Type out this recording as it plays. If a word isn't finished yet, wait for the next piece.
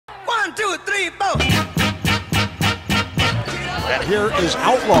1, 2, 3, 4. And here is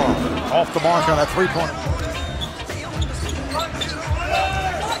Outlaw off the mark on that three-pointer.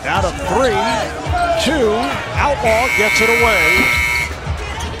 Down to 3, 2. Outlaw gets it away.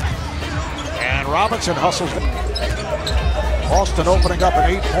 And Robinson hustles. Boston opening up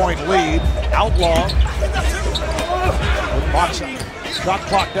an 8-point lead. Outlaw with boxing. Shot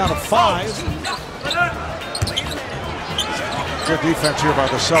clock down to 5. Good defense here by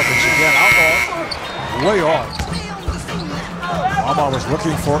the Celtics. Again, Outlaw way off. Outlaw was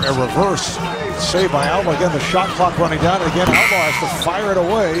looking for a reverse save by Outlaw. Again, the shot clock running down. And again, Outlaw has to fire it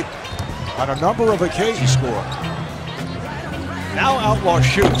away on a number of occasions. Score. Now Outlaw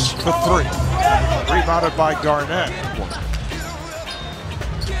shoots for 3. Rebounded by Garnett.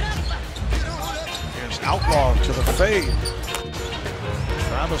 Here's Outlaw to the fade.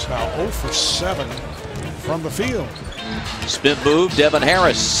 Travis now 0 for 7 from the field. Spin move, Devin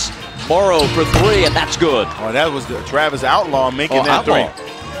Harris. Morrow for 3, and that's good. Oh, that was the Travis Outlaw making that Outlaw.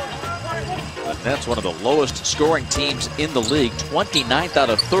 3. That's one of the lowest scoring teams in the league, 29th out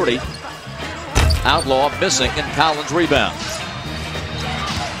of 30. Outlaw missing, and Collins rebounds.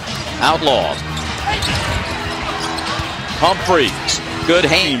 Outlaw. Humphreys, good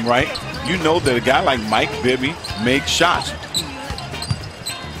aim. Right? You know that a guy like Mike Bibby makes shots.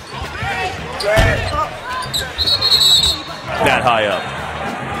 That high up.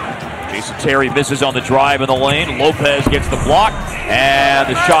 Jason Terry misses on the drive in the lane. Lopez gets the block, and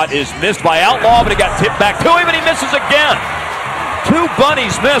the shot is missed by Outlaw, but it got tipped back to him, and he misses again. 2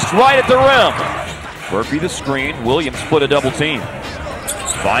 bunnies missed right at the rim. Murphy the screen. Williams split a double team.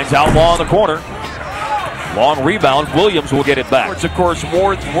 Finds Outlaw in the corner. Long rebound. Williams will get it back. It's, of course,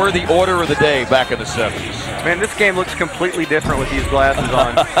 were the order of the day back in the 70s. Man, this game looks completely different with these glasses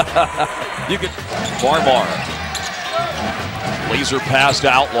on. You could Barmar. Laser pass to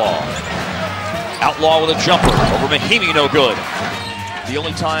Outlaw. Outlaw with a jumper over Mahimi, no good. The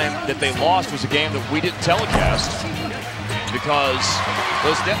only time that they lost was a game that we didn't telecast because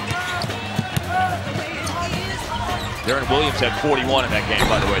those Darren Williams had 41 in that game,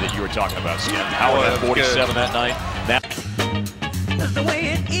 by the way, that you were talking about, Skip. Howard had 47 that night. That's the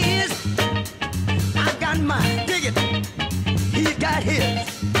way it is. I got mine. Dig it. He's got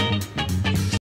his.